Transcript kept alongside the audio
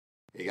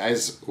Hey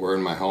guys, we're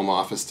in my home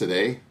office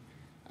today.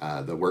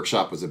 The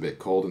workshop was a bit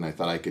cold and I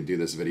thought I could do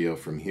this video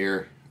from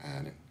here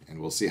and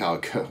we'll see how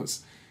it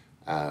goes.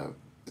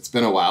 It's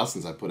been a while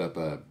since I put up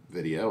a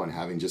video, and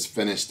having just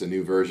finished a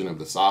new version of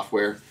the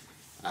software,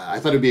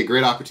 I thought it'd be a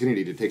great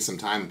opportunity to take some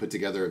time and put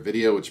together a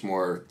video which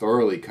more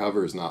thoroughly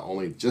covers not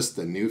only just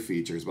the new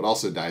features but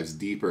also dives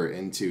deeper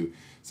into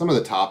some of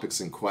the topics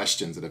and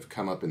questions that have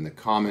come up in the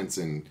comments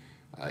and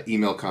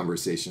email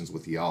conversations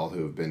with y'all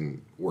who have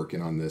been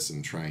working on this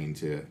and trying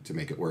to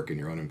make it work in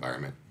your own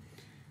environment.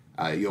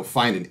 You'll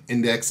find an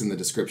index in the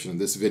description of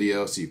this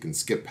video so you can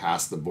skip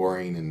past the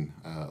boring and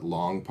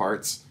long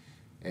parts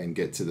and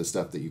get to the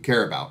stuff that you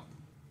care about.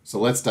 So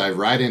let's dive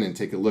right in and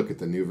take a look at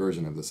the new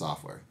version of the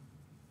software.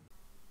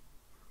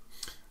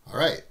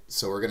 Alright,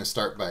 so we're going to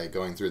start by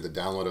going through the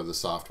download of the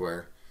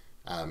software.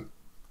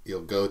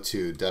 You'll go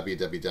to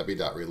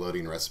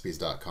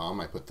www.reloadingrecipes.com.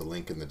 I put the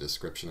link in the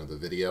description of the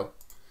video.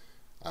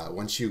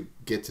 Once you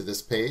get to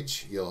this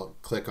page, you'll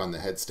click on the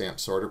Headstamp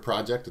sorter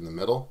project in the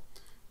middle.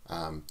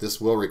 This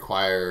will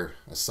require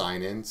a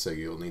sign-in, so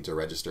you'll need to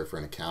register for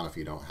an account if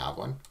you don't have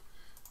one.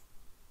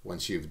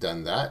 Once you've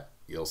done that,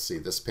 you'll see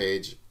this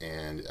page,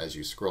 and as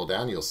you scroll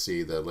down, you'll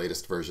see the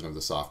latest version of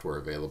the software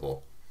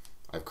available.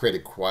 I've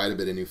created quite a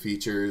bit of new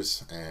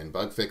features and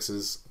bug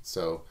fixes,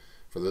 so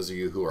for those of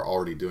you who are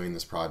already doing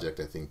this project,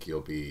 I think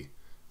you'll be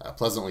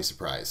pleasantly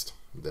surprised.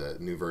 The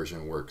new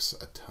version works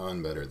a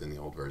ton better than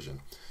the old version.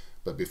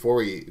 But before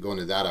we go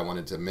into that, I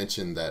wanted to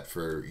mention that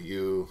for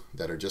you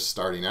that are just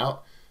starting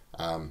out,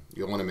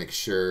 you'll want to make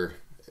sure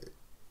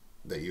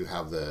that you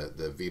have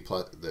the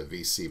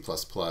VC++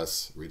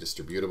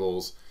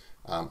 redistributables.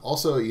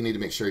 Also, you need to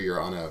make sure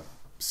you're on a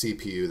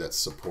CPU that's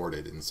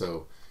supported. And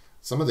so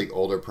some of the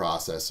older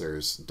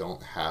processors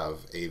don't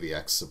have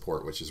AVX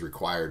support, which is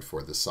required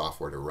for the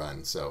software to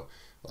run. So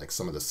like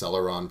some of the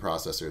Celeron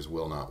processors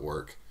will not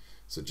work.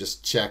 So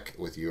just check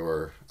with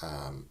your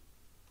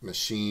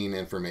machine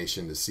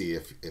information to see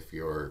if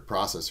your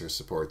processor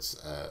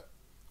supports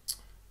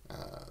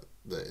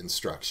the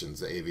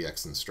instructions, the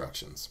AVX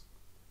instructions.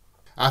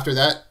 After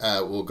that,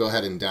 we'll go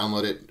ahead and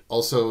download it.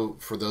 Also,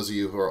 for those of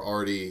you who are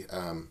already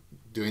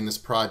doing this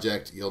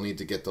project, you'll need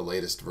to get the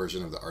latest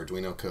version of the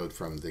Arduino code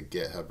from the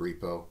GitHub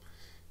repo.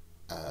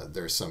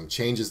 There's some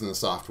changes in the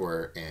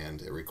software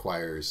and it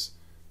requires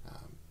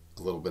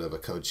a little bit of a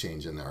code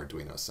change in the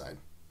Arduino side.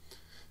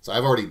 So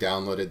I've already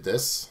downloaded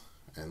this,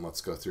 and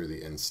let's go through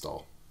the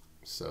install.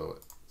 So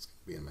it's going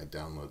to be in my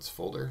downloads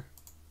folder.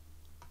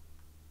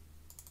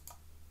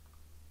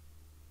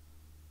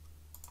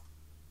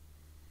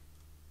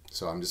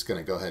 So I'm just going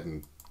to go ahead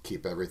and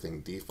keep everything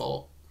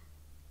default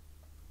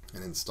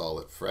and install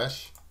it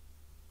fresh.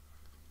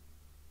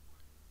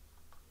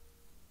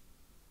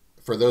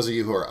 For those of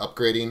you who are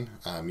upgrading,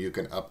 you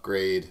can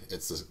upgrade.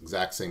 It's the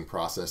exact same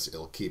process.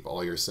 It'll keep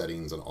all your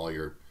settings and all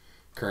your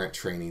current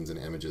trainings and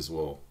images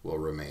will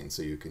remain.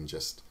 So you can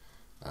just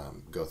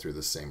go through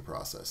the same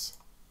process.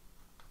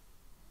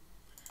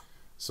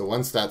 So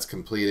once that's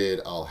completed,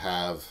 I'll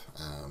have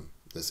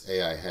this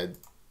AI head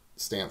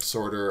stamp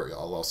sorter.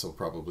 I'll also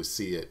probably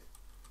see it,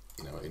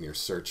 in your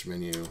search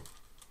menu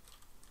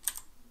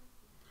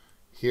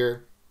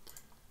here,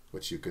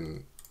 which you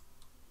can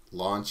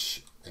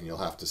launch, and you'll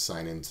have to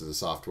sign into the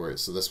software.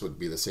 So this would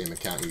be the same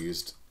account you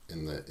used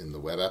in the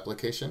web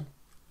application.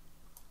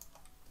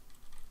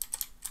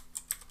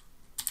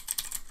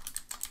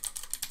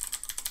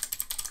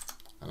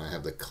 And I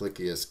have the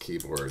clickiest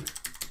keyboard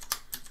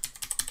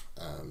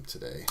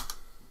today.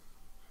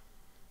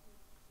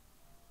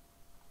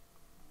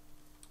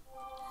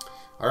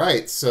 All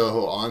right,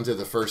 so on to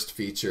the first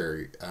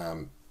feature.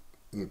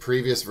 In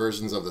previous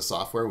versions of the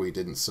software, we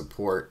didn't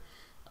support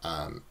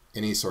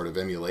any sort of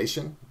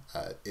emulation.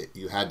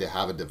 You had to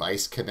have a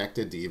device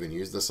connected to even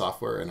use the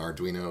software, an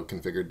Arduino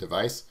configured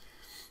device.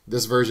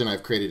 This version,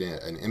 I've created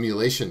an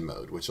emulation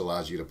mode, which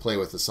allows you to play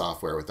with the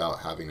software without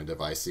having a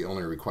device. The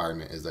only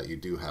requirement is that you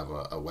do have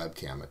a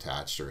webcam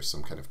attached or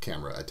some kind of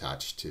camera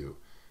attached to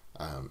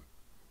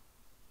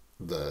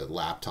the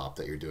laptop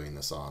that you're doing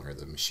this on, or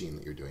the machine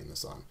that you're doing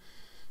this on.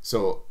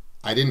 So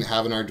I didn't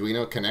have an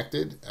Arduino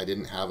connected. I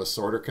didn't have a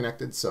sorter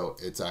connected, so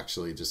it's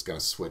actually just going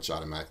to switch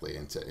automatically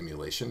into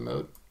emulation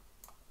mode.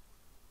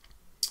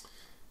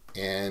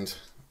 And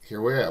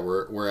here we are.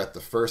 We're at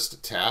the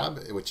first tab,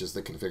 which is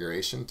the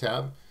configuration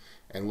tab,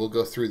 and we'll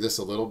go through this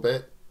a little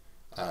bit.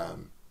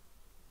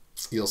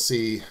 You'll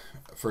see,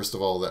 first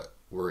of all, that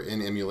we're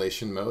in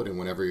emulation mode, and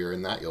whenever you're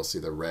in that, you'll see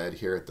the red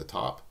here at the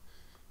top.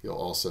 You'll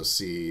also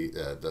see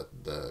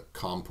the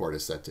COM port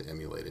is set to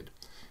emulated.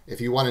 If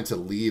you wanted to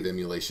leave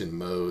emulation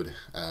mode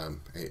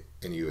and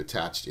you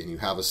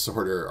have a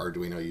sorter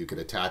Arduino, you could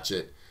attach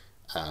it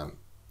to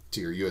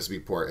your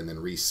USB port and then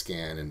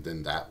rescan, and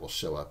then that will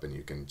show up and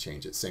you can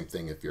change it. Same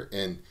thing if you're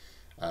in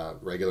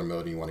regular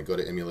mode and you want to go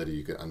to emulated,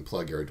 you can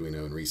unplug your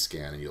Arduino and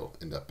rescan and you'll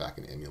end up back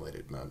in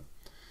emulated mode.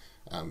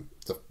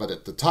 But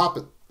at the top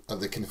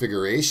of the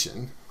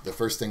configuration, the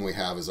first thing we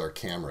have is our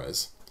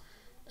cameras.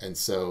 And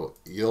so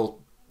you'll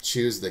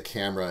choose the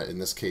camera. In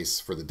this case,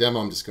 for the demo,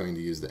 I'm just going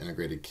to use the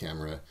integrated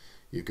camera.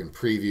 You can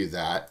preview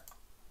that,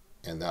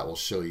 and that will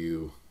show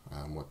you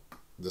what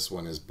this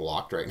one is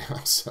blocked right now,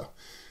 so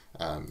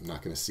I'm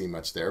not going to see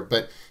much there.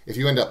 But if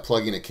you end up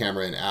plugging a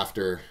camera in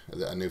after,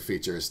 a new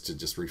feature is to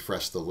just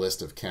refresh the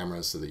list of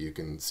cameras so that you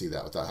can see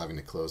that without having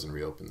to close and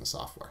reopen the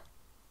software.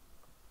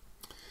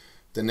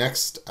 The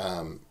next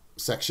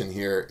section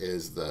here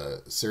is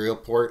the serial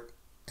port,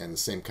 and the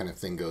same kind of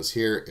thing goes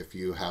here. If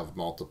you have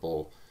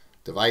multiple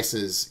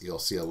devices, you'll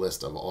see a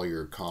list of all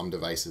your COM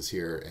devices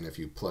here, and if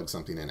you plug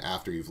something in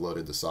after you've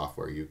loaded the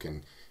software, you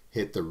can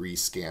hit the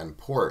rescan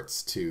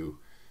ports to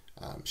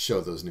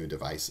show those new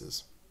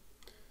devices.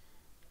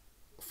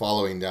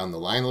 Following down the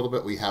line a little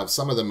bit, we have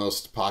some of the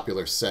most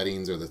popular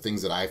settings, or the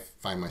things that I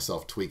find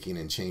myself tweaking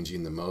and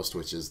changing the most,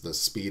 which is the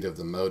speed of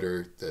the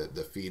motor,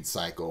 the feed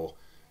cycle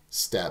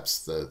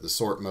steps, the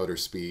sort motor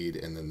speed,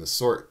 and then the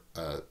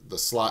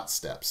slot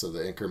steps, so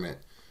the increment,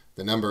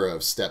 the number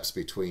of steps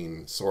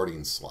between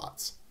sorting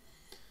slots.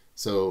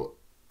 So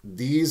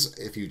these,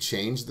 if you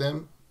change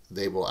them,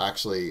 they will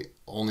actually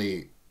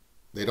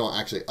they don't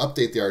actually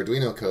update the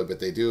Arduino code,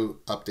 but they do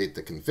update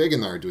the config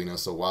in the Arduino,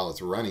 so while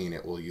it's running,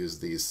 it will use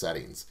these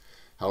settings.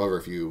 However,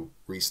 if you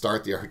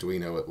restart the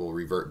Arduino, it will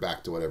revert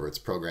back to whatever it's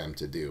programmed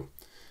to do.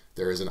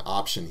 There is an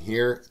option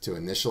here to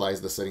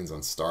initialize the settings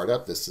on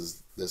startup. This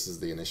is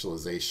the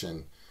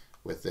initialization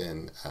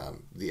within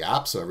the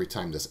app. So every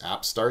time this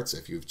app starts,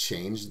 if you've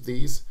changed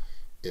these,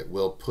 it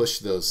will push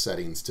those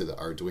settings to the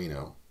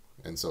Arduino,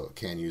 and so it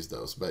can use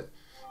those. But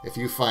if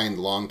you find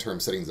long-term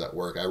settings that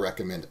work, I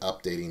recommend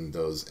updating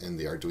those in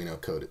the Arduino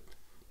code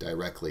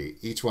directly.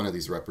 Each one of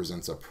these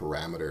represents a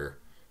parameter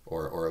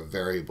or a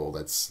variable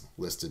that's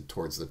listed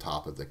towards the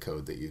top of the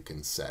code that you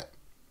can set.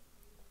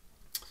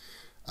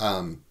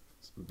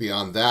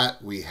 Beyond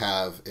that, we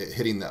have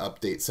hitting the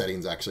update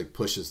settings actually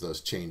pushes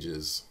those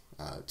changes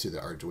to the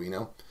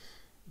Arduino.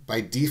 By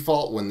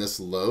default, when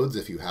this loads,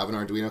 if you have an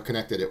Arduino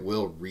connected, it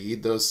will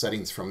read those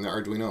settings from the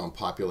Arduino and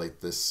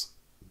populate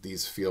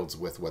these fields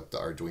with what the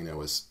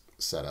Arduino is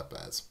set up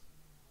as.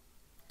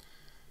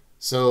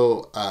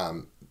 So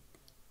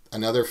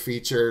another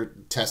feature,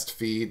 test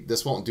feed.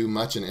 This won't do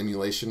much in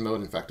emulation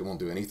mode. In fact, it won't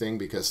do anything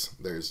because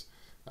there's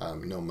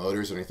no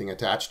motors or anything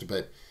attached.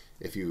 But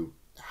if you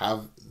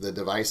have the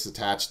device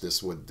attached,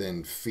 this would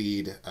then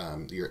feed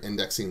your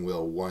indexing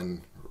wheel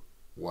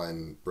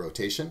one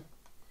rotation.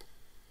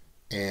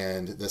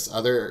 And this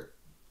other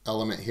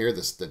element here,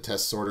 the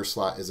test sorter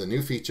slot, is a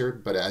new feature,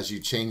 but as you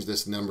change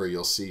this number,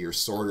 you'll see your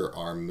sorter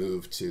arm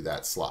move to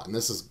that slot. And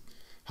this is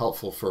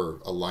helpful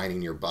for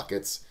aligning your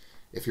buckets.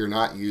 If you're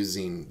not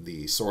using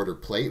the sorter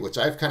plate, which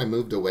I've kind of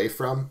moved away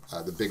from,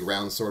 the big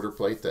round sorter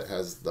plate that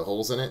has the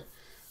holes in it,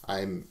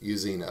 I'm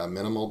using a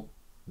minimal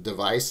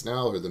device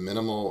now, or the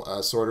minimal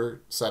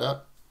sorter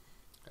setup.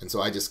 And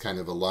so I just kind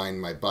of align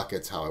my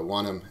buckets how I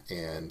want them,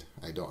 and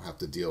I don't have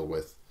to deal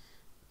with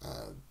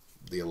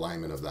the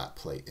alignment of that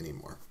plate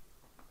anymore.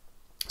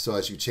 So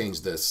as you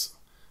change this,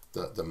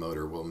 the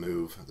motor will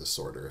move the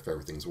sorter if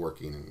everything's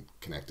working and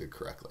connected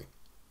correctly.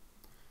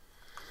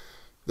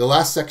 The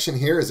last section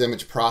here is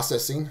image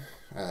processing.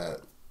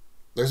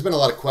 There's been a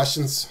lot of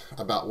questions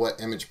about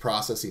what image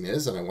processing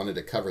is, and I wanted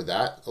to cover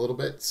that a little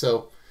bit.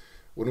 So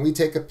when we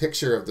take a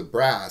picture of the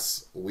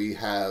brass, we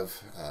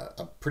have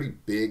a pretty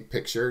big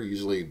picture,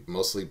 usually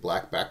mostly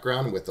black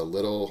background with a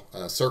little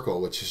circle,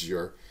 which is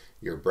your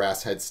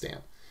brass head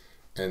stamp.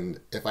 And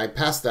if I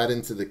pass that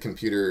into the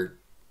computer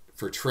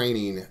for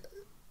training,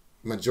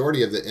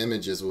 majority of the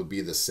images would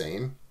be the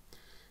same.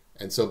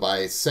 And so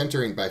by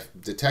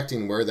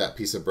detecting where that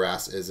piece of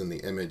brass is in the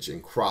image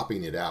and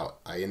cropping it out,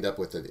 I end up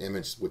with an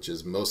image which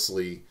is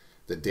mostly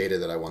the data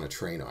that I want to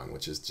train on,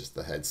 which is just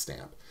the head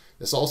stamp.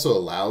 This also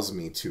allows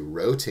me to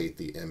rotate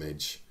the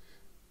image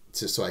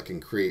so I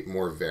can create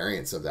more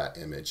variants of that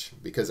image,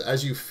 because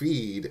as you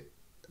feed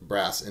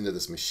brass into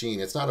this machine,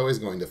 it's not always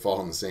going to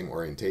fall in the same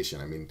orientation.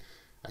 I mean,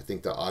 I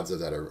think the odds of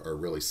that are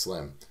really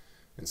slim.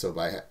 And so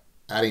by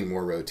adding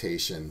more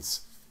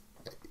rotations,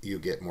 you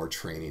get more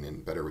training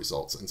and better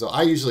results. And so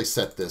I usually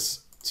set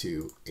this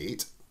to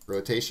 8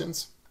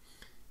 rotations,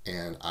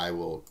 and I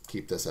will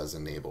keep this as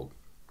enabled.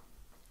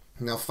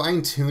 Now,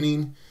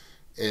 fine-tuning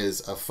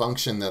is a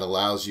function that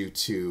allows you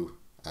to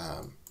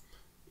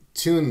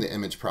tune the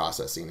image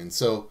processing. And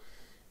so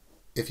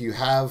if you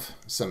have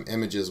some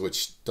images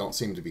which don't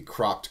seem to be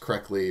cropped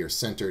correctly or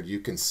centered, you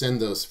can send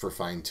those for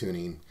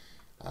fine-tuning.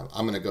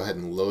 I'm going to go ahead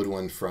and load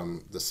one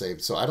from the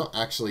saved. So I don't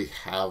actually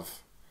have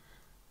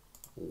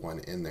one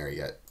in there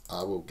yet.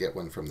 I will get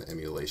one from the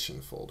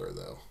emulation folder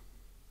though.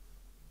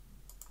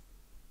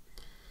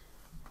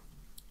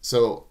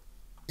 So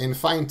in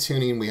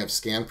fine-tuning, we have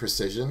scan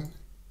precision,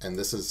 and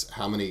this is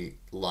how many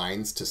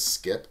lines to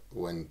skip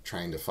when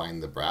trying to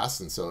find the brass.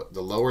 And so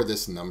the lower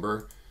this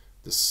number,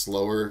 the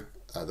slower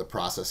the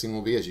processing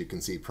will be. As you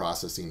can see,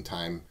 processing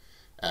time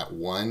at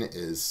 1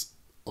 is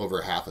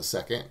over half a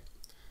second.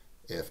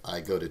 If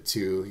I go to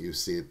 2, you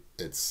see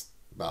it's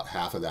about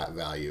half of that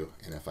value.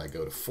 And if I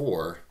go to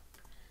 4,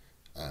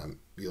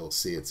 you'll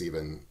see it's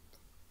even,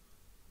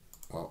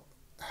 well,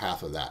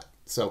 half of that.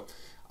 So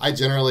I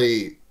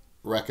generally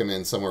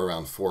recommend somewhere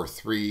around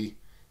 4:3,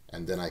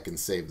 and then I can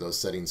save those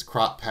settings.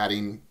 Crop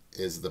padding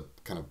is the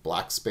kind of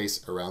black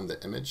space around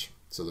the image.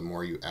 So the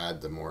more you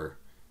add,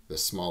 the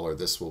smaller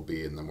this will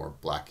be and the more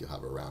black you'll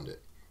have around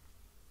it.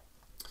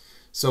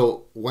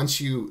 So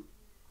once you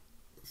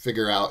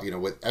figure out,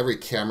 with every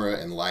camera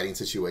and lighting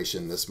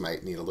situation, this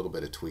might need a little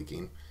bit of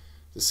tweaking.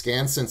 The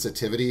scan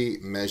sensitivity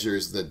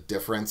measures the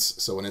difference.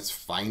 So when it's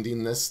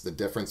finding this, the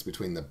difference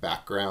between the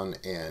background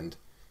and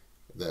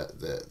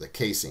the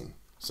casing.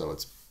 So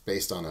it's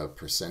based on a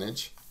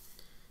percentage.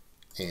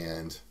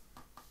 And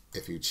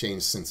if you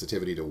change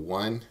sensitivity to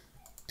 1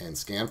 and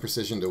scan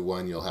precision to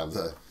 1, you'll have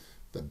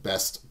the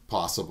best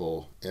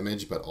possible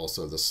image, but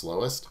also the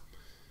slowest.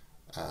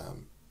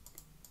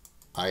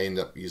 I end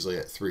up usually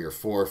at 3 or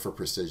 4 for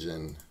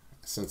precision.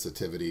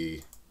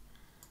 Sensitivity,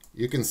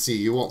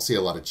 you won't see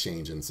a lot of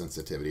change in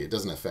sensitivity. It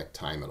doesn't affect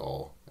time at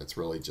all. It's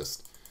really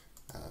just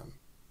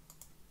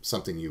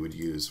something you would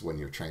use when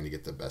you're trying to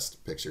get the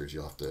best pictures.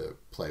 You'll have to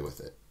play with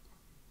it.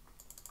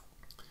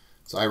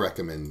 So I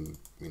recommend,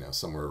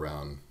 somewhere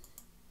around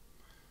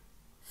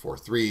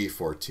 4:3,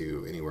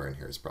 4:2, anywhere in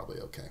here is probably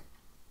okay.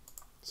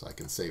 So I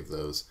can save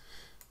those.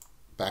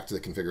 Back to the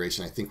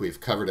configuration. I think we've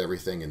covered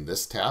everything in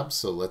this tab.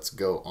 So let's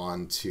go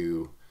on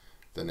to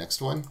the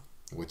next one,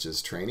 which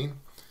is training.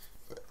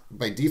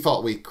 By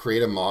default, we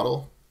create a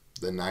model,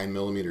 the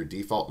 9mm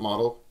default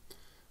model,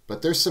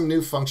 but there's some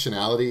new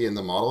functionality in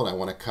the model, and I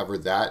want to cover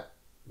that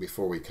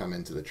before we come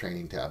into the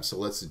training tab. So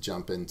let's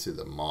jump into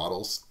the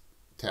models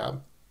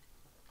tab.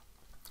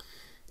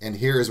 And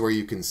here is where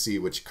you can see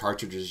which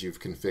cartridges you've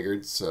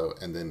configured,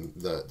 and then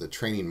the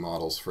training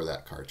models for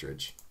that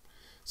cartridge.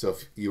 So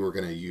if you were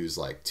going to use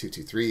like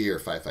 223 or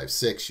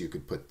 556, you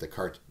could put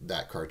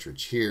that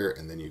cartridge here,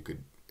 and then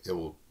it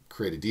will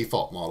create a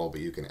default model,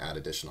 but you can add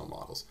additional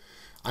models.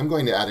 I'm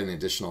going to add an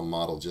additional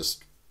model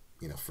just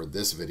for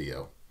this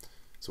video,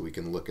 so we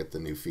can look at the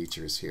new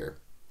features here.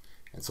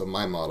 And so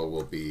my model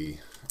will be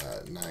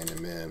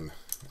 9mm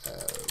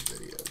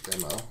video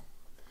demo.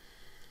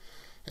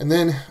 And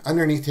then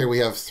underneath here we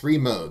have 3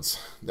 modes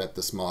that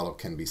this model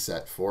can be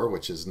set for,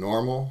 which is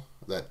normal,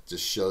 that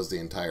just shows the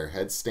entire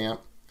head stamp.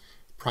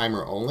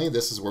 Primer only,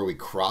 this is where we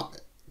crop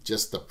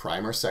just the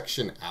primer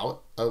section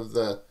out of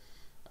the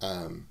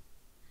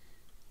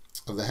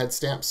head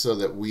stamp so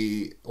that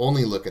we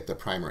only look at the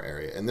primer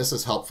area. And this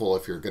is helpful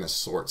if you're going to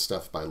sort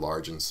stuff by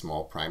large and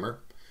small primer.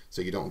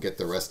 So you don't get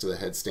the rest of the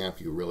head stamp,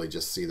 you really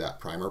just see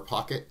that primer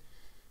pocket.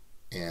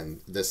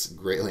 And this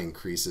greatly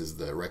increases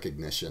the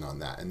recognition on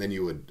that. And then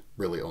you would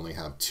really only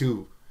have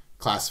 2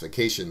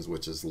 classifications,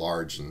 which is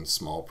large and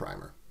small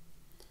primer.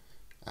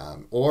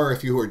 Or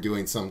if you were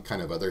doing some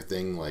kind of other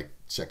thing like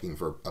checking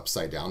for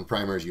upside down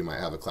primers, you might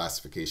have a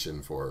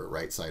classification for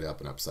right side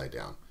up and upside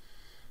down.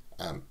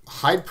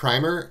 Hide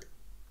primer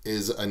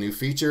is a new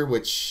feature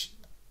which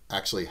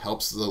actually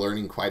helps the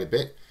learning quite a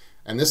bit.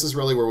 And this is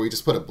really where we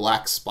just put a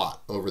black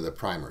spot over the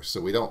primer.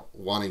 So we don't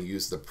want to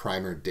use the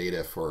primer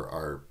data for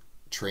our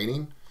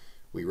training.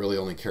 We really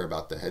only care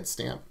about the head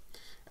stamp.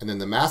 And then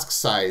the mask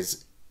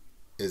size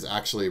is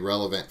actually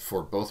relevant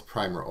for both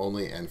primer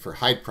only and for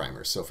hide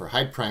primer. So for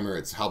hide primer,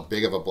 it's how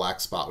big of a black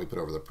spot we put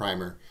over the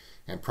primer,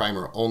 and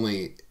primer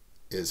only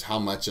is how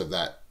much of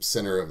that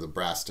center of the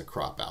brass to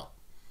crop out.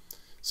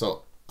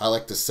 So I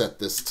like to set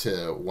this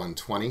to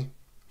 120.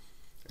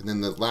 And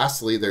then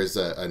lastly, there's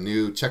a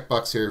new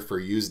checkbox here for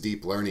use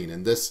deep learning.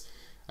 And this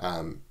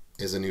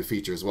is a new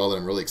feature as well that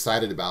I'm really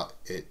excited about.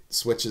 It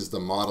switches the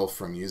model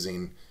from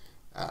using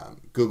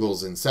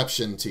Google's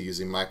Inception to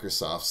using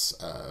Microsoft's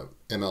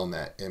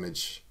MLNet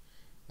image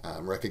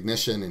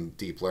recognition and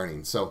deep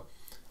learning. So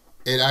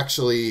it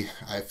actually,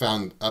 I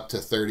found up to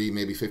 30,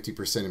 maybe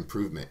 50%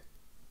 improvement.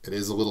 It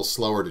is a little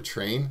slower to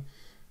train,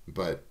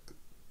 but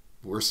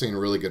we're seeing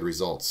really good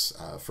results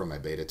from my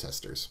beta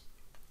testers.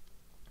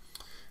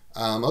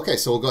 Okay,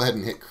 so we'll go ahead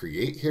and hit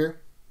create here.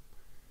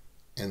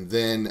 And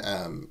then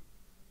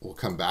we'll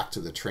come back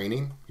to the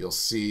training. You'll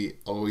see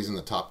always in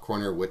the top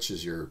corner which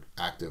is your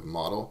active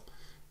model.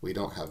 We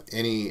don't have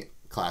any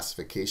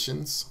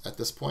classifications at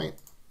this point.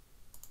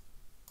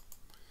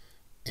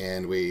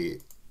 And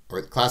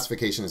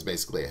classification is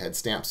basically a head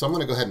stamp. So I'm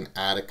going to go ahead and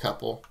add a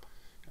couple.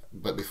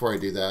 But before I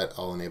do that,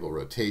 I'll enable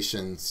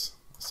rotations.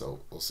 So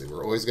we'll see,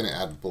 we're always going to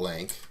add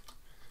blank.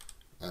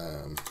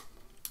 I'll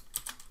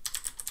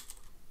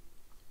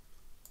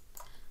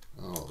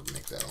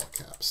make that all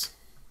caps.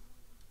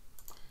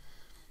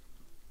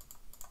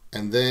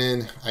 And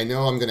then I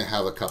know I'm going to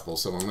have a couple,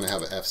 so I'm going to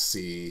have an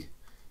FC,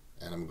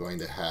 and I'm going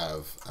to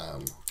have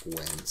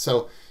when.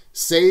 So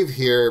save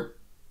here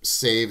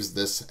saves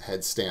this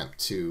head stamp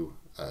to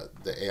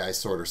the AI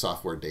sorter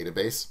software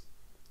database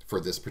for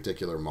this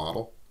particular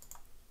model,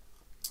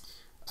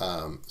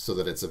 so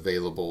that it's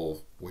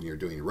available when you're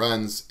doing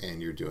runs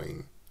and you're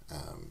doing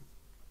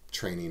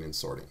training and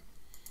sorting.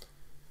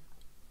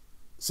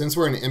 Since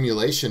we're in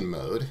emulation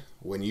mode,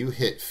 when you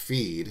hit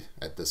feed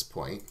at this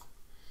point,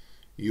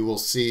 you will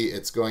see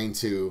it's going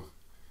to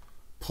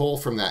pull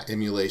from that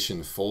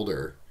emulation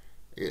folder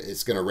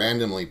it's going to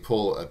randomly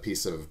pull a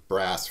piece of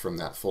brass from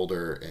that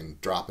folder and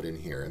drop it in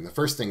here. And the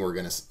first thing we're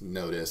going to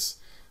notice,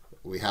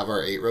 we have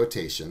our 8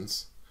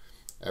 rotations.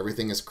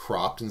 Everything is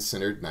cropped and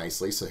centered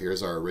nicely. So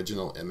here's our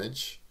original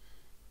image.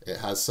 It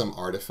has some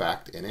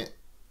artifact in it,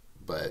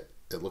 but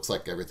it looks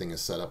like everything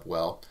is set up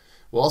well.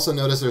 We'll also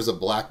notice there's a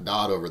black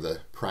dot over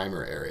the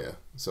primer area.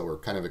 So we're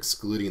kind of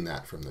excluding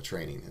that from the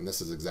training. And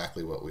this is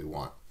exactly what we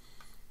want.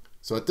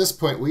 So at this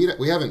point,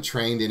 we haven't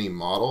trained any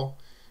model.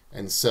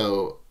 And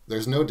so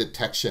there's no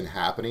detection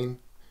happening.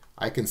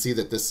 I can see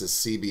that this is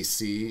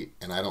CBC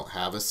and I don't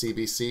have a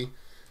CBC.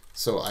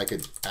 So I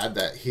could add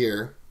that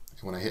here.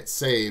 And when I hit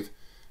save,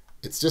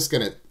 it's just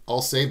going to,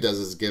 all save does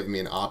is give me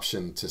an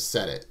option to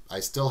set it. I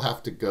still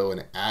have to go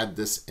and add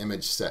this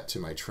image set to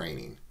my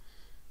training.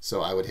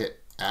 So I would hit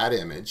add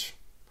image,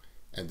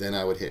 and then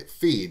I would hit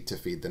feed to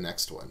feed the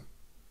next one.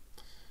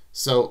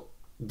 So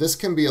this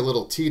can be a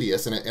little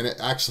tedious, and it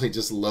actually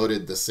just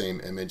loaded the same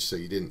image so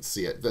you didn't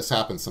see it. This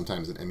happens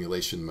sometimes in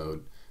emulation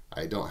mode.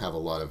 I don't have a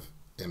lot of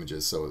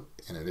images,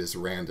 and it is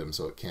random,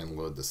 so it can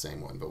load the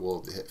same one, but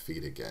we'll hit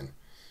feed again.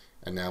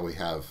 And now we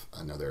have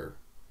another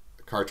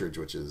cartridge,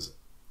 which is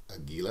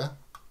Agila.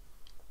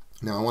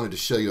 Now I wanted to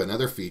show you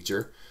another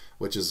feature,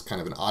 which is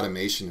kind of an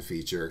automation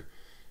feature.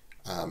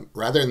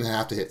 Rather than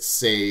have to hit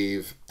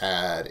save,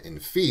 add,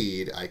 and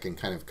feed, I can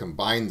kind of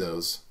combine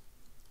those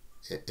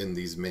in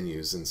these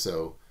menus. And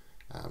so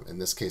in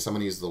this case, I'm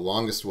going to use the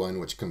longest one,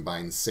 which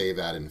combines save,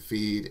 add, and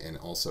feed, and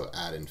also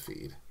add and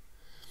feed.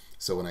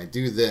 So when I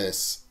do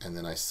this, and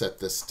then I set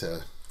this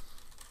to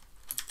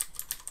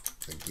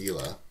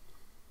Agila,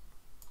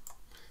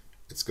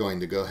 it's going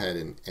to go ahead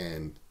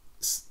and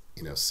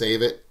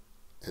save it,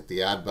 hit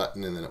the add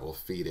button, and then it will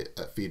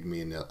feed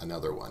me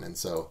another one. And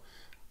so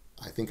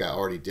I think I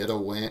already did a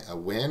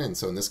win, and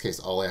so in this case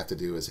all I have to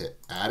do is hit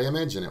add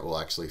image and it will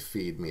actually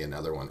feed me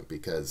another one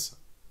because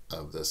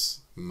of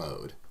this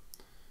mode.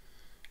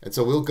 And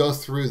so we'll go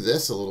through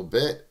this a little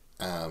bit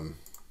and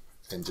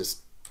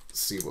just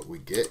see what we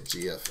get.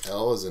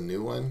 GFL is a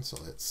new one, so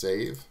I'll hit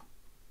save.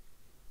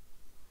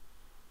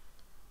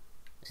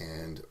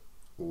 And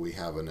we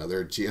have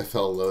another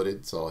GFL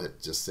loaded, so I'll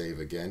hit just save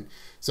again.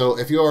 So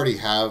if you already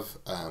have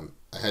a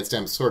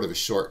Headstamp, sort of a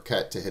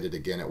shortcut to hit it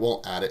again. It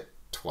won't add it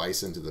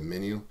twice into the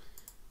menu.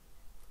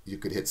 You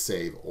could hit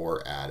save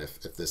or add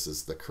if this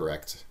is the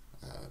correct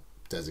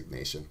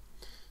designation.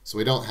 So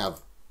we don't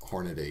have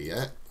Hornady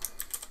yet.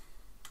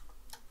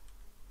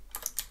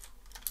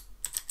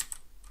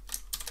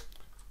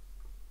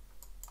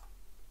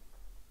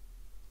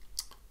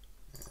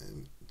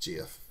 And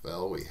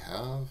GFL we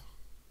have.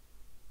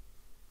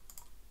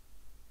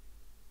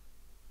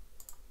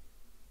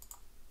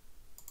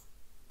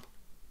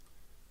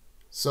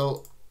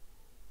 So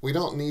we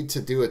don't need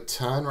to do a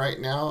ton right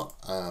now.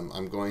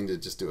 I'm going to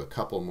just do a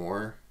couple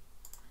more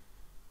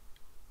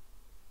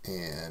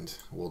and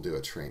we'll do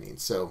a training.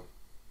 So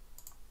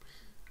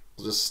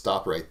we'll just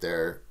stop right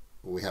there.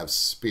 We have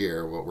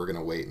spear, but we're going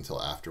to wait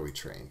until after we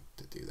train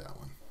to do that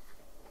one.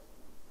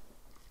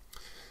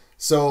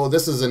 So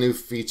this is a new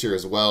feature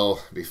as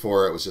well.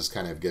 Before it was just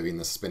kind of giving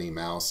the spinny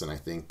mouse, and I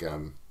think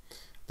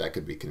that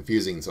could be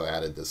confusing, so I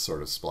added this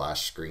sort of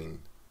splash screen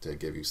to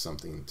give you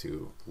something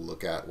to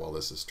look at while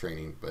this is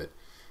training. But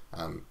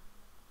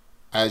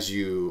as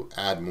you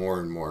add more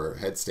and more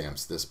head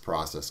stamps, this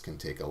process can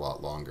take a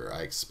lot longer.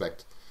 I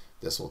expect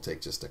this will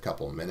take just a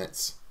couple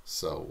minutes,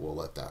 so we'll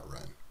let that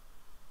run.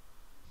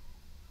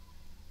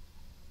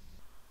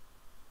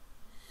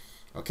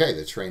 Okay,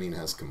 the training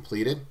has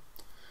completed.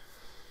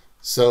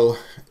 So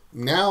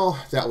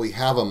now that we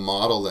have a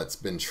model that's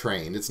been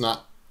trained, it's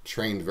not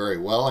trained very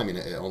well. I mean,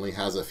 it only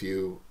has a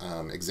few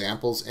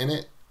examples in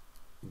it,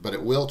 but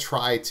it will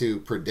try to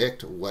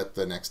predict what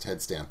the next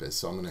head stamp is.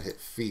 So I'm going to hit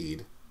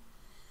feed,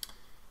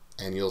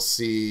 and you'll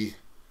see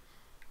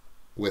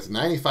with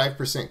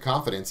 95%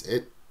 confidence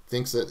it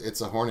thinks that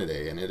it's a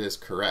Hornady, and it is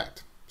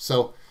correct.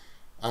 So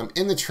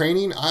in the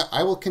training,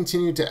 I will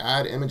continue to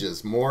add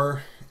images.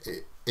 More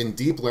in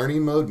deep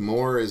learning mode,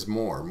 more is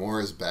more. More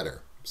is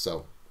better.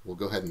 So we'll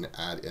go ahead and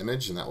add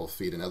image, and that will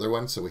feed another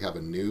one. So we have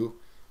a new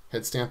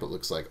head stamp. It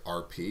looks like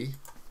RP.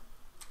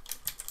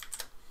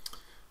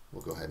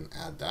 We'll go ahead and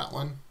add that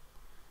one,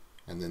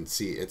 and then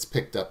see it's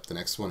picked up. The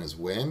next one is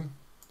win.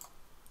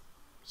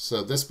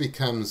 So this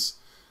becomes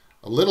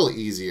a little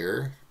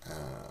easier.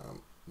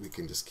 We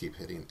can just keep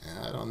hitting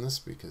add on this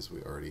because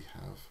we already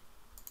have.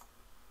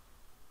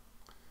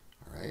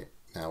 All right,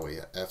 now we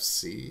have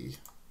FC.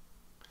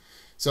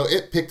 So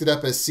it picked it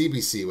up as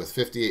CBC with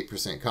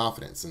 58%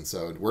 confidence, and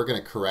so we're going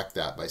to correct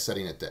that by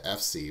setting it to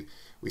FC.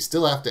 We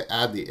still have to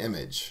add the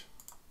image.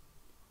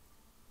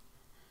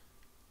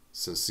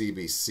 So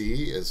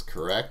CBC is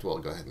correct. We'll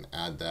go ahead and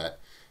add that.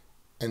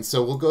 And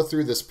so we'll go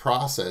through this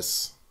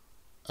process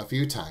a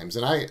few times,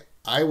 and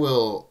I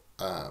will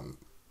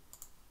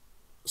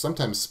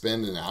sometimes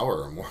spend an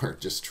hour or more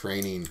just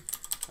training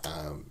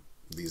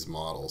these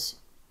models.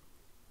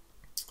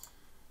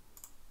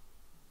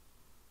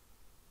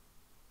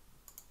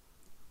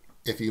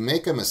 if you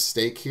make a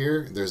mistake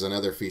here, there's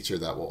another feature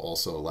that will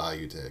also allow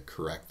you to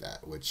correct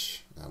that,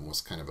 which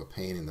was kind of a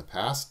pain in the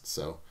past.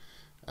 So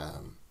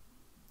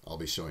I'll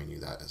be showing you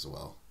that as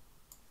well.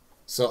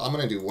 So I'm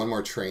going to do one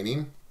more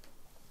training,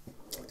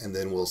 and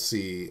then we'll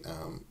see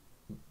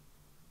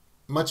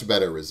much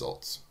better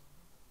results.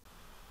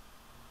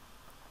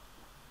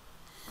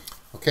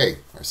 Okay,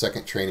 our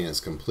second training is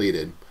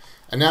completed.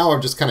 And now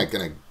I'm just kind of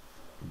going to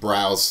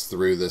browse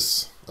through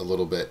this a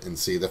little bit and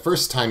see. The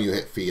first time you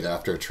hit feed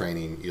after a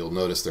training, you'll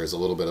notice there's a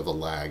little bit of a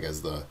lag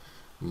as the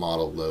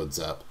model loads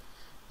up.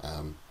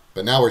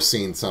 But now we're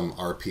seeing some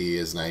RP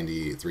is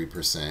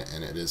 93%,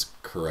 and it is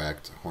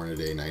correct.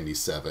 Hornady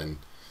 97.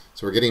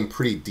 So we're getting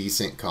pretty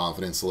decent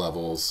confidence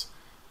levels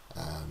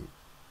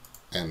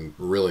and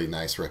really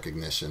nice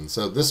recognition.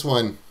 So this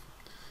one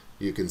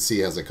you can see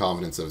has a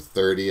confidence of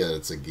 30.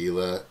 It's a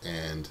Gila,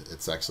 and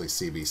it's actually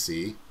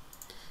CBC.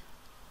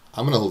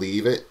 I'm going to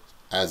leave it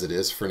as it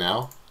is for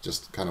now.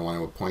 Just kind of want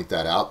to point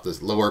that out.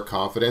 This lower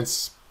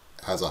confidence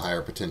has a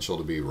higher potential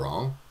to be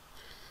wrong.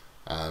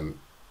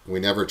 We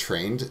never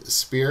trained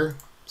Spear,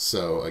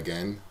 so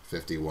again,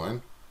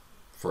 51,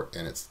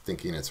 and it's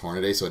thinking it's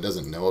Hornady, so it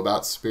doesn't know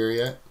about Spear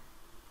yet.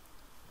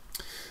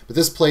 But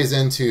this plays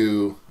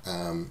into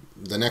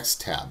the next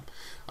tab.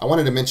 I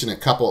wanted to mention a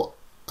couple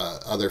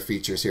other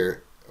features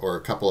here, or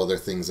a couple other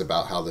things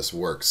about how this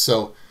works.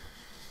 So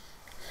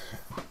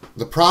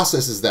the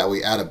process is that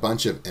we add a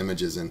bunch of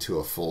images into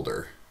a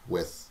folder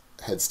with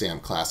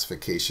Headstamp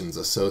classifications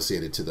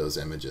associated to those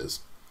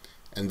images.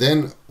 And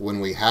then when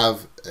we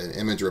have an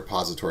image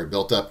repository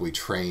built up, we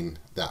train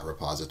that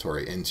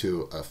repository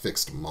into a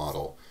fixed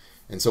model.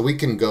 And so we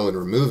can go and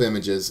remove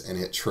images and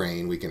hit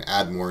train. We can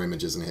add more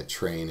images and hit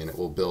train, and it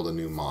will build a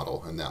new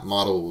model. And that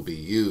model will be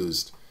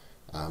used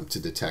to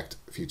detect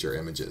future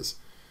images.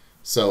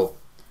 So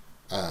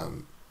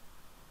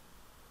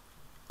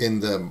in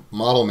the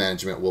model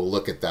management, we'll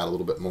look at that a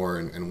little bit more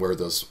and where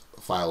those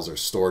files are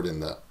stored in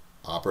the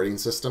operating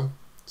system.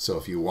 So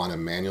if you want to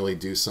manually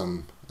do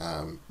some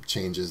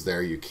changes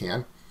there, you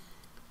can.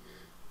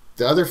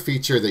 The other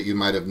feature that you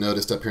might have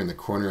noticed up here in the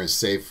corner is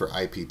save for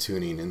IP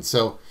tuning. And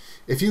so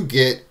if you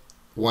get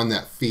one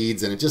that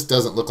feeds and it just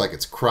doesn't look like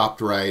it's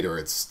cropped right, or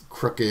it's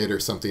crooked or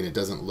something, it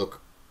doesn't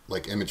look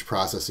like image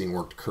processing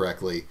worked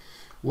correctly,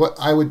 what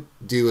I would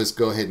do is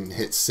go ahead and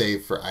hit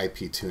save for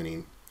IP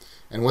tuning.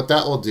 And what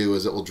that will do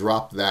is it will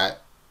drop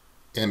that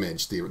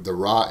image, the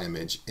raw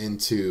image,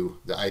 into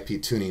the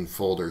IP tuning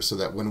folder, so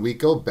that when we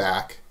go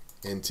back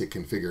into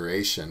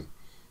configuration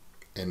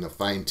and the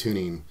fine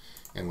tuning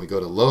and we go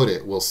to load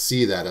it, we'll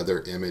see that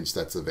other image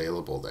that's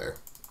available there.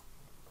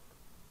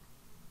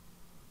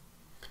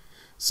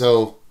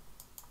 So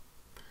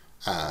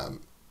I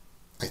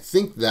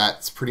think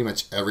that's pretty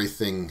much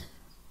everything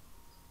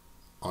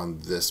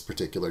on this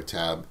particular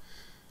tab.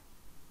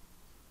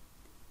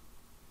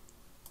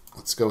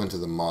 Let's go into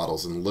the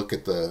models and look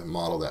at the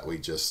model that we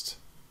just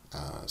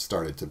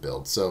started to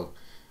build. So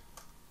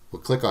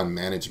we'll click on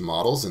Manage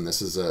Models, and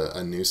this is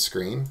a new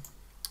screen,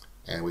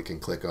 and we can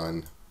click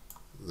on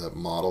the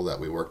model that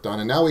we worked on,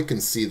 and now we can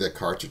see the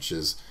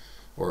cartridges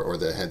or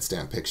the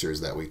Headstamp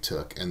pictures that we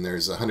took, and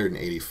there's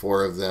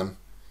 184 of them.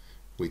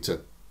 We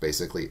took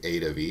basically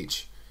 8 of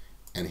each,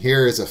 and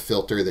here is a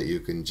filter that you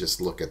can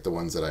just look at the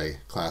ones that I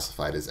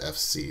classified as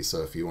FC.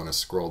 So if you want to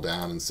scroll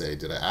down and say,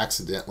 did I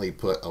accidentally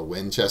put a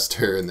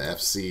Winchester in the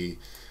FC,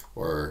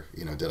 or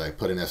did I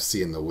put an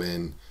FC in the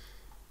Win?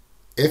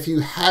 If you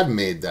had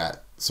made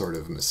that sort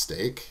of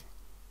mistake,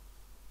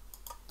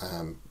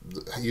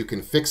 you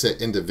can fix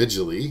it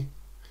individually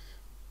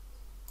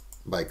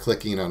by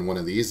clicking on one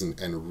of these and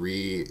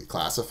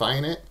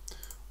reclassifying it,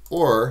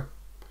 or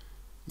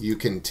you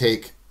can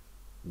take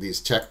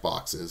these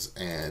checkboxes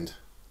and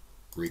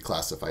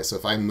reclassify. So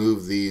if I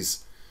move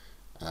these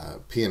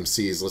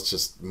PMCs, let's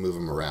just move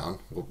them around.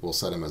 We'll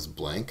set them as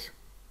blank.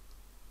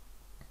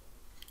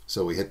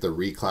 So we hit the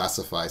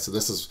reclassify. So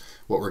this is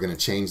what we're going to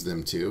change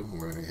them to.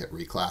 We're going to hit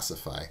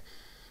reclassify.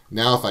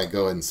 Now if I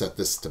go ahead and set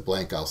this to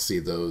blank, I'll see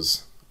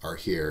those are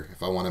here.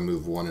 If I want to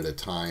move one at a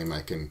time,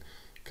 I can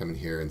come in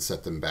here and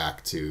set them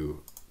back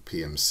to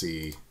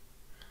PMC,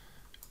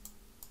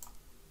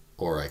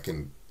 or I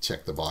can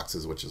check the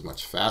boxes, which is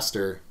much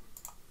faster.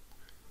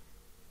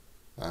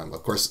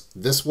 Of course,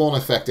 this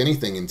won't affect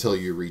anything until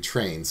you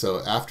retrain.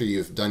 So after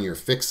you've done your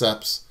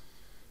fix-ups,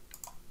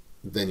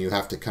 then you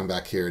have to come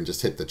back here and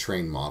just hit the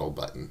train model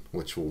button,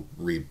 which will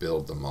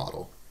rebuild the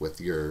model with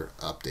your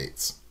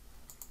updates.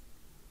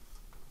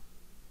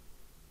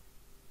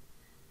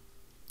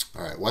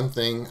 All right, one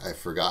thing I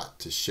forgot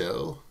to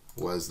show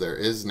was there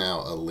is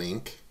now a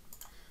link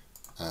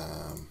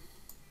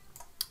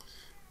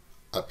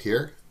up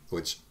here,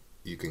 which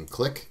you can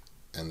click,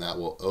 and that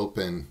will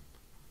open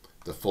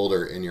the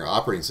folder in your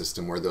operating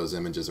system where those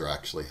images are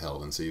actually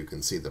held. And so you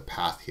can see the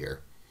path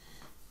here.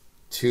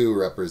 2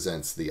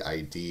 represents the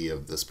ID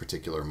of this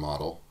particular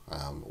model.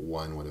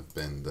 1 would have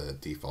been the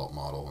default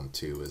model, and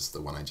 2 is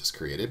the one I just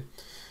created.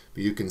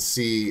 But you can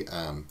see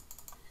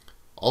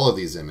all of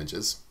these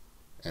images,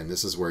 and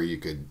this is where you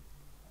could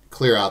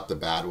clear out the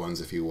bad ones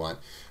if you want.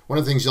 One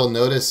of the things you'll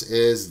notice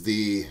is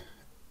the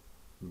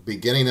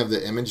beginning of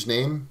the image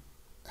name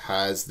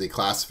has the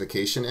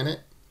classification in it.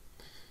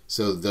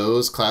 So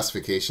those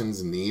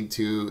classifications need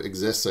to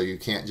exist, so you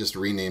can't just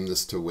rename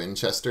this to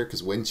Winchester,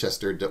 because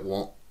Winchester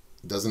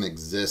doesn't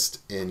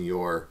exist in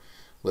your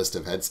list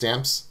of head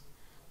stamps.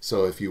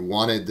 So if you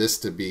wanted this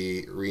to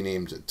be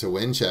renamed to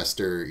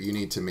Winchester, you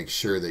need to make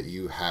sure that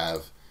you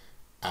have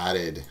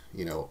added,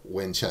 you know,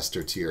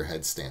 Winchester to your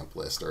head stamp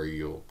list, or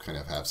you'll kind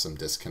of have some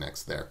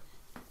disconnects there.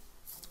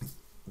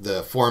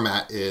 The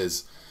format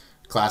is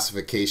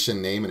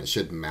classification name, and it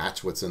should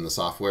match what's in the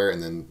software,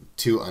 and then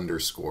 2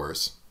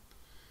 underscores,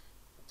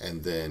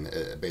 and then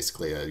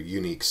basically a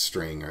unique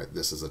string, or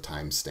this is a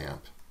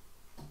timestamp.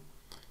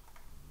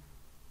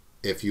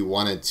 If you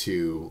wanted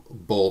to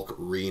bulk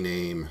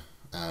rename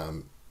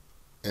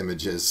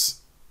images,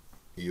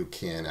 you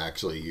can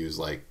actually use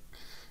like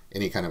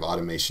any kind of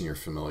automation you're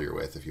familiar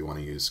with. If you want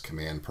to use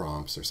command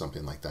prompts or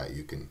something like that,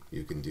 you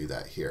can do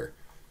that here.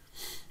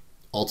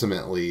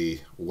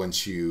 Ultimately,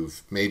 once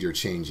you've made your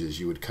changes,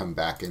 you would come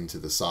back into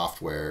the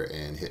software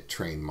and hit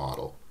train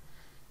model.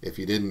 If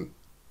you didn't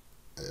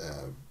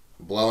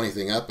blow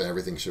anything up,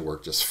 everything should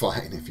work just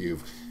fine. If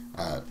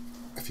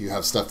you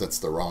have stuff that's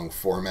the wrong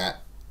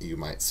format, you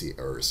might see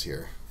errors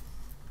here.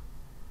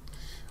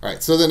 All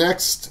right, so the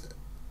next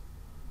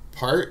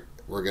part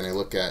we're going to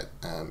look at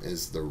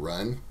is the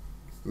run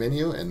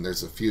menu, and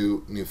there's a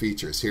few new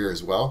features here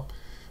as well.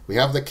 We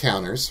have the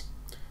counters.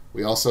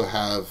 We also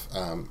have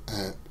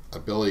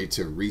ability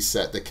to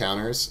reset the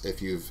counters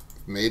if you've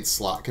made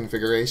slot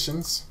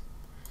configurations.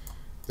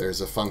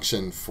 There's a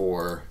function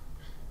for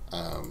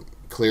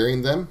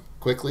clearing them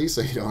quickly,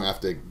 so you don't have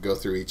to go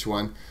through each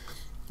one.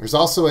 There's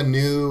also a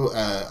new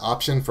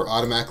option for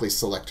automatically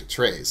select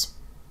trays.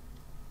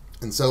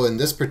 And so in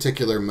this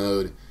particular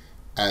mode,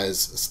 as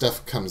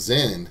stuff comes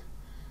in,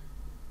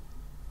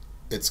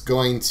 it's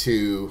going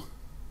to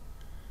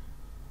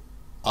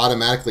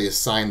automatically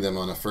assign them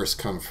on a first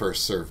come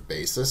first served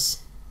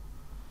basis,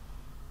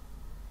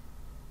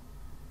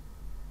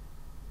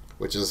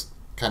 which is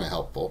kind of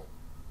helpful.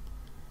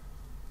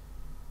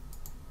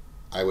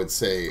 I would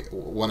say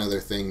one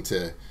other thing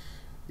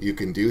you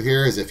can do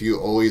here is, if you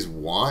always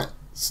want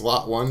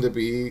slot 1 to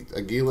be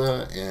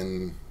Aguila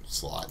and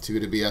slot 2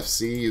 to be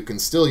FC, you can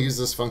still use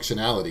this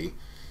functionality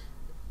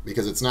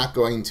because it's not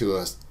going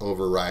to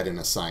override an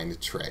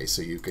assigned tray.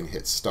 So you can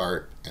hit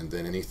start, and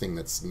then anything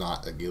that's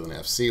not Aguila and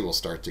FC will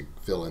start to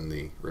fill in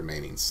the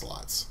remaining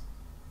slots.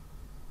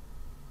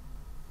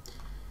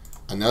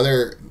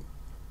 Another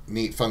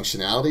neat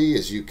functionality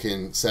is you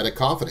can set a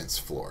confidence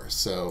floor.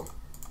 So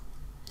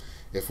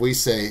if we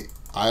say,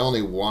 I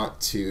only want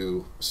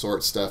to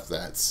sort stuff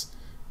that's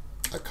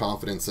a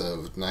confidence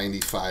of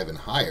 95 and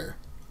higher,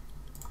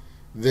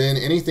 then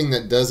anything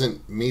that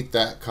doesn't meet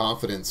that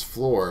confidence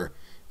floor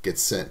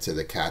gets sent to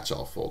the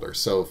catch-all folder.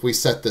 So if we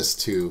set this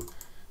to,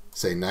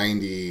 say,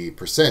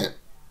 90%,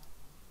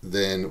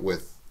 then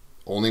with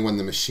only when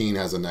the machine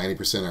has a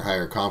 90% or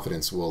higher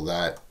confidence will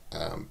that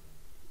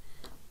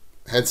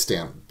head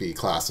stamp be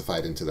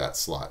classified into that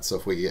slot. So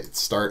if we hit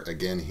start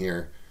again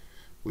here,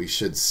 we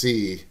should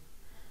see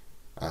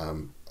a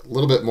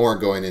little bit more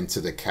going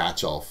into the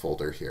catch-all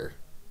folder here,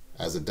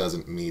 as it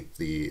doesn't meet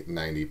the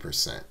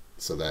 90%.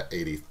 So that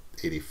 80,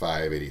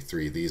 85,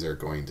 83, these are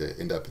going to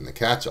end up in the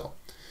catch-all.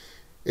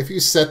 If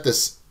you set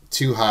this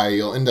too high,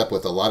 you'll end up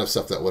with a lot of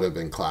stuff that would have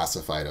been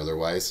classified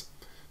otherwise.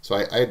 So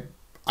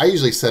I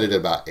usually set it at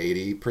about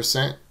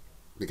 80%,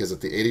 because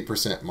at the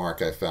 80% mark,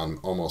 I found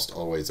almost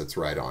always it's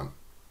right on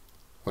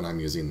when I'm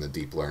using the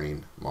deep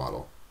learning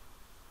model.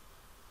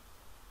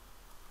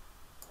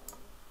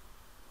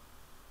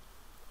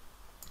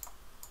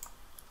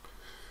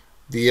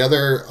 The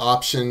other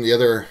option, the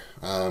other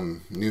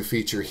new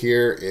feature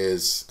here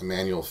is a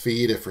manual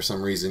feed. If for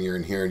some reason you're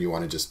in here and you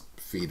want to just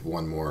feed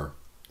one more,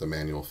 the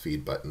manual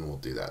feed button will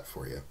do that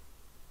for you.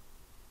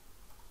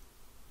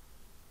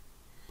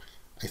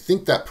 I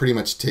think that pretty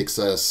much takes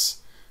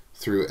us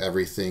through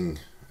everything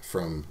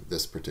from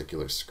this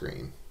particular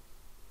screen.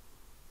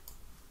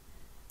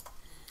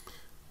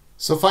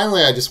 So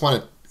finally, I just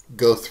want to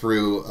go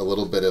through a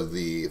little bit of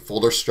the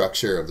folder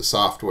structure of the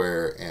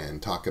software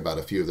and talk about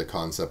a few of the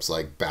concepts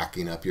like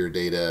backing up your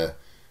data.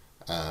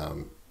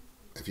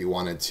 If you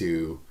wanted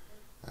to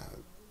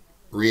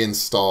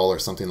reinstall or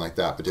something like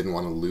that, but didn't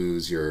want to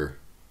lose your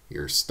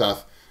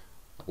stuff,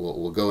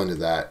 we'll go into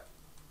that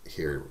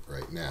here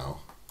right now.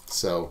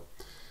 So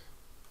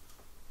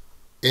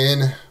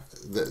in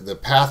the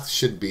path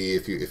should be,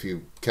 if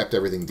you kept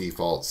everything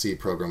default, C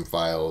program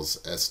files,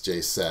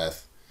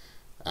 sjseth,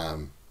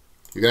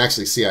 you can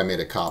actually see I made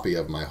a copy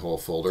of my whole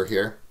folder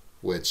here,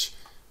 which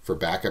for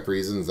backup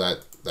reasons,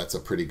 that's a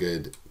pretty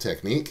good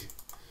technique.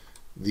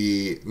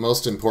 The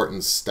most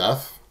important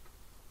stuff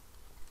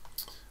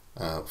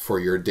for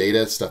your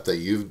data, stuff that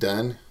you've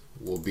done,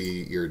 will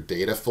be your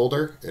data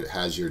folder. It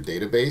has your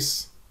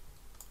database,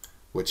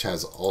 which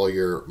has all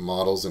your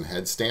models and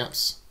head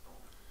stamps.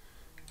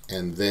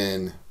 And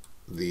then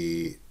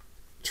the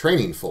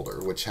training folder,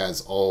 which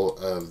has all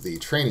of the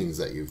trainings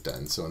that you've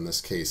done. So in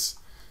this case,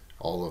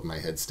 all of my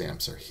head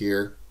stamps are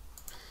here.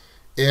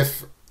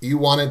 If you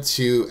wanted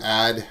to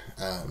add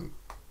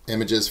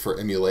images for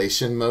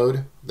emulation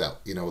mode, that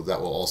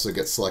will also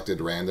get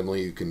selected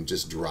randomly, you can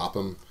just drop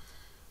them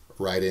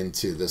right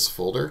into this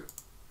folder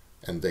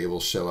and they will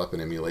show up in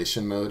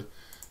emulation mode.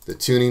 The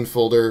tuning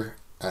folder,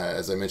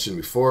 as I mentioned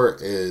before,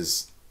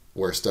 is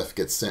where stuff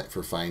gets sent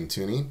for fine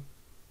tuning.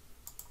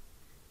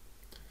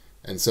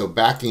 And so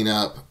backing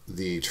up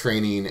the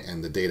training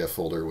and the data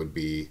folder would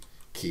be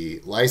key.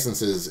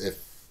 Licenses,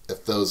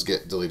 if those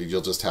get deleted,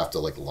 you'll just have to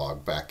like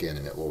log back in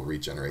and it will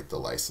regenerate the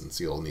license.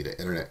 You'll need an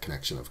internet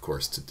connection, of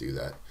course, to do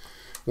that.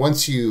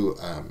 Once you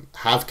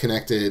have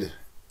connected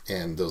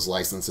and those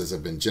licenses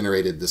have been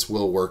generated, this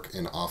will work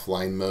in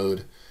offline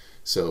mode.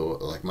 So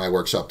like my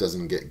workshop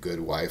doesn't get good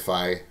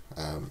Wi-Fi,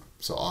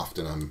 so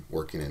often I'm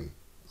working in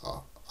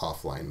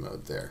offline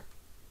mode there.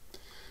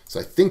 So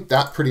I think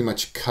that pretty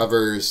much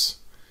covers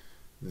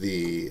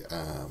the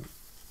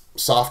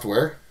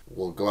software.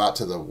 We'll go out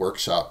to the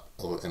workshop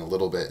in a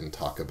little bit and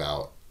talk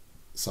about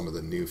some of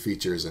the new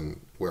features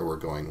and where we're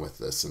going with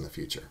this in the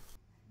future.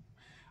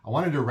 I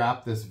wanted to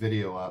wrap this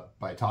video up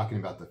by talking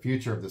about the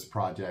future of this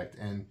project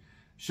and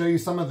show you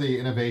some of the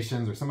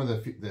innovations or some of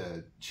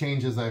the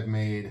changes I've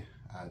made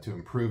to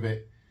improve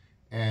it,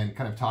 and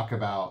kind of talk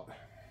about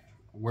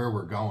where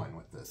we're going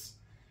with this.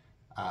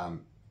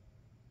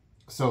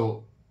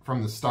 So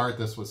from the start,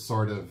 this was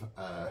sort of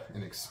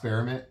an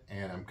experiment,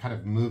 and I'm kind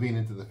of moving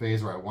into the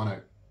phase where I want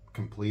to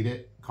complete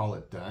it, call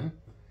it done.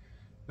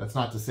 That's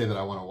not to say that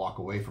I want to walk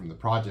away from the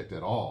project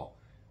at all.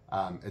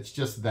 It's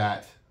just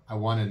that I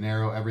want to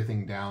narrow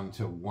everything down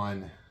to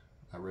one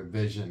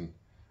revision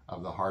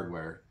of the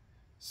hardware.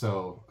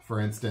 So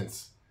for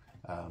instance,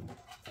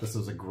 this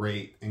was a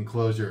great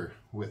enclosure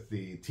with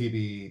the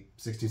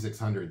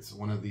TB6600s.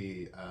 One of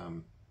the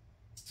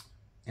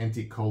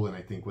Anti-Colon,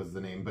 I think was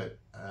the name, but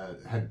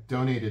had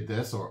donated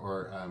this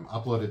or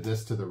uploaded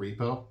this to the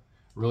repo.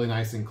 Really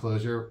nice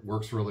enclosure,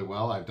 works really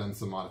well. I've done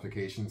some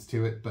modifications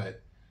to it,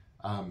 but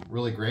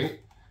really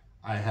great.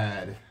 I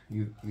had,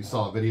 you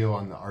saw a video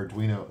on the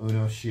Arduino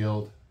Uno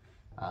shield.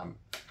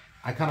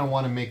 I kind of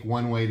want to make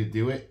one way to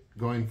do it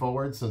going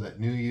forward so that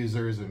new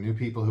users or new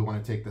people who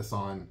want to take this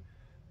on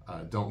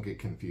don't get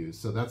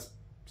confused. So that's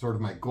sort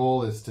of my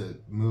goal, is to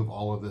move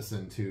all of this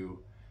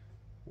into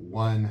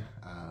one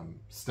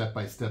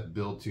step-by-step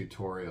build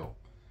tutorial.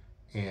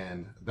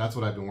 And that's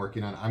what I've been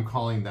working on. I'm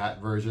calling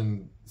that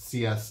version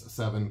CS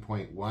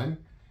 7.1.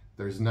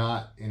 There's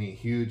not any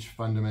huge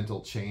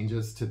fundamental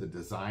changes to the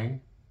design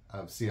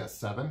of CS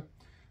 7,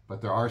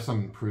 but there are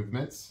some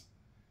improvements.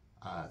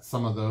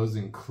 Some of those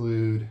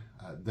include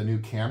the new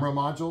camera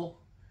module,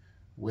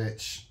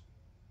 which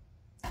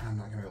I'm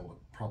not going to be able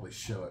to probably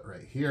show it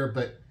right here,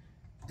 but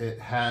it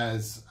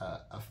has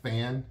a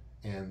fan,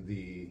 and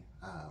the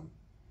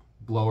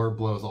blower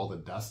blows all the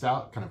dust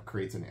out, kind of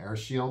creates an air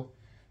shield.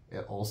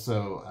 It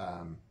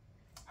also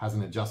has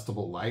an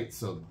adjustable light,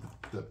 so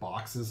the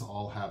boxes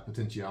all have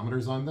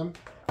potentiometers on them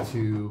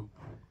to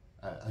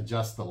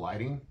adjust the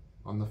lighting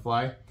on the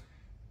fly.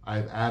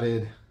 I've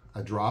added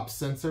a drop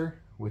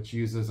sensor, which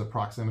uses a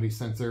proximity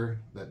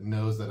sensor that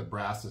knows that a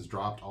brass is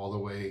dropped all the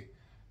way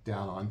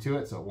down onto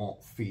it, so it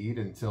won't feed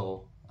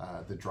until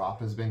the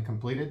drop has been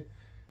completed.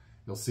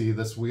 You'll see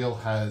this wheel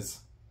has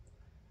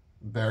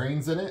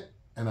bearings in it,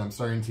 and I'm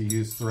starting to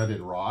use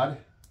threaded rod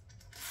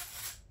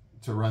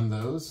to run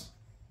those.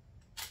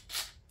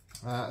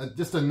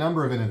 Just a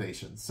number of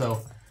innovations.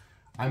 So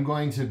I'm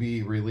going to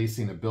be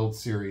releasing a build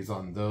series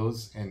on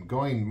those and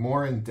going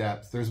more in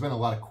depth. There's been a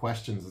lot of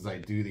questions as I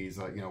do these,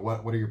 like, you know,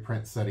 what are your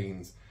print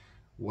settings?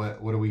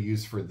 What do we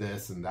use for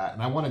this and that?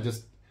 And I want to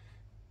just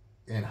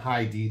in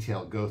high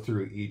detail go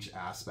through each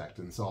aspect.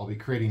 And so I'll be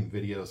creating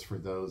videos for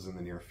those in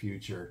the near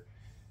future.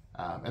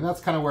 And that's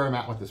kind of where I'm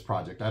at with this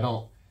project. I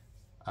don't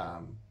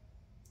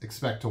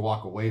expect to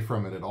walk away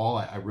from it at all.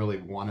 I really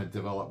want to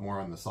develop more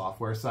on the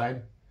software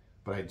side,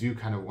 but I do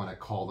kind of want to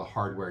call the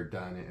hardware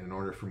done. And in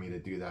order for me to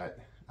do that,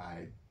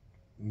 I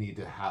need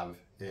to have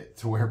it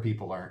to where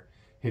people aren't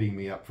hitting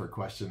me up for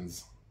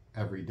questions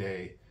every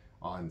day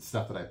on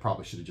stuff that I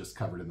probably should have just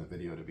covered in the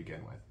video to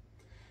begin with.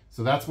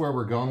 So that's where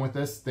we're going with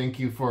this. Thank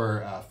you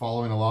for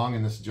following along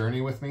in this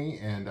journey with me,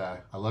 and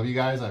I love you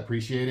guys. I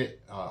appreciate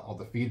it. All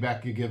the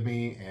feedback you give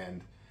me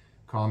and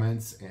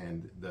comments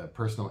and the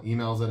personal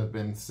emails that have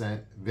been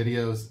sent.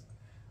 Videos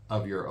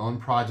of your own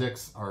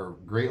projects are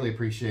greatly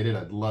appreciated.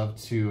 I'd love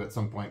to at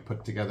some point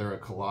put together a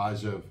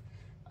collage of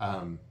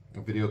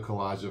a video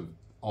collage of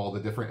all the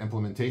different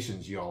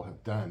implementations you all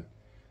have done.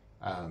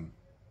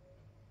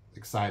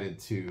 Excited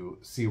to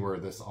see where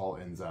this all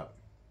ends up.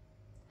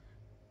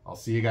 I'll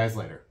see you guys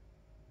later.